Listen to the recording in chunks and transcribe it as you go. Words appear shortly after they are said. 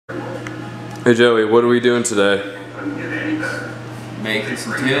Hey Joey, what are we doing today? Making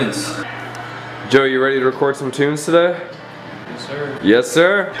some tunes. Joey, you ready to record some tunes today? Yes, sir. Yes,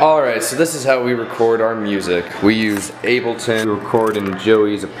 sir. Alright, so this is how we record our music. We use Ableton to record in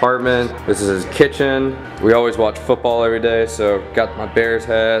Joey's apartment. This is his kitchen. We always watch football every day, so got my Bears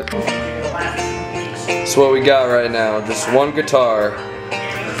hat. That's what we got right now, just one guitar.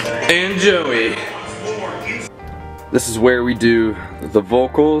 And Joey. This is where we do the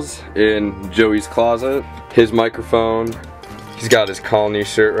vocals in Joey's closet. His microphone. He's got his Colonies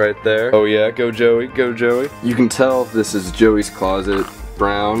shirt right there. Oh yeah, go Joey, go Joey. You can tell this is Joey's closet.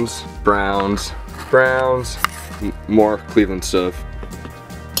 Browns, Browns, Browns. More Cleveland stuff.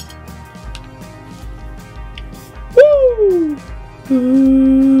 Woo!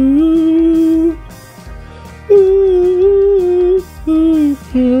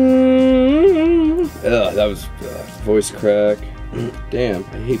 Ugh, that was voice crack. Damn,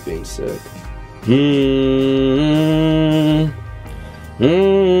 I hate being sick.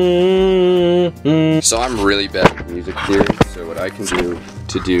 So I'm really bad at music theory, so what I can do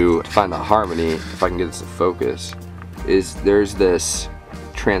to find the harmony, if I can get this to focus, is there's this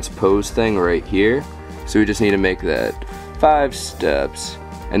transpose thing right here. So we just need to make that 5 steps,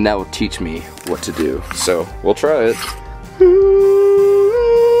 and that will teach me what to do. So we'll try it.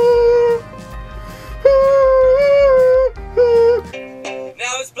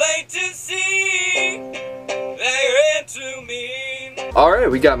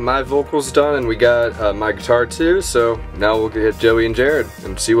 Alright, we got my vocals done and we got my guitar too, so now we'll get Joey and Jared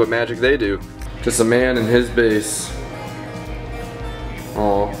and see what magic they do. Just a man and his bass.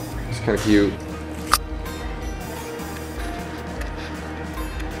 Aw, it's kind of cute.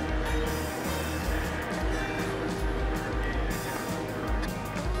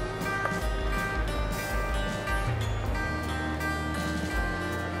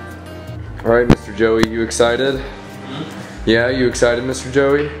 Alright, Mr. Joey, you excited? Yeah, you excited, Mr.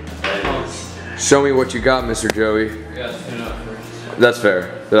 Joey? Show me what you got, Mr. Joey. We gotta tune up first. That's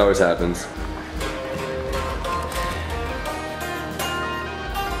fair. That always happens.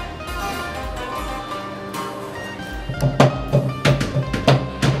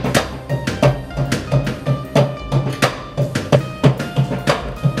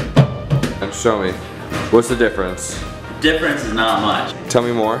 And show me. What's the difference? The difference is not much. Tell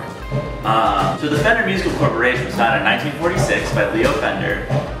me more. So the Fender Musical Corporation was founded in 1946 by Leo Fender,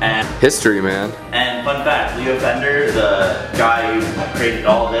 and History, man. And fun fact, Leo Fender, the guy who created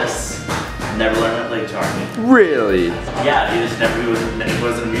all this, never learned how to play guitar. Really? Yeah, he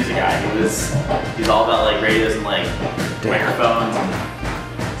wasn't a music guy. He's all about like radios and like microphones and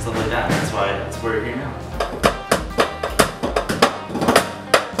stuff like that. That's why we're here now.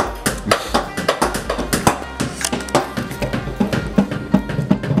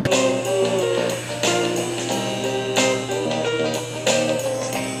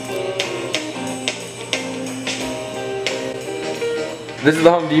 This is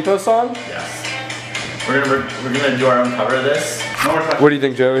the Home Depot song? Yes. We're gonna do our own cover of this. What do you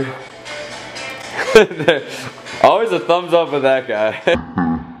think, Joey? Always a thumbs up with that guy.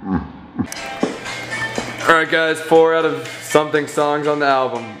 Alright guys, 4 out of something songs on the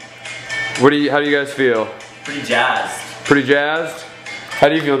album. How do you guys feel? Pretty jazzed. Pretty jazzed? How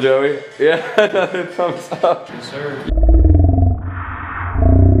do you feel, Joey? Yeah, another thumbs up. Yes, sir.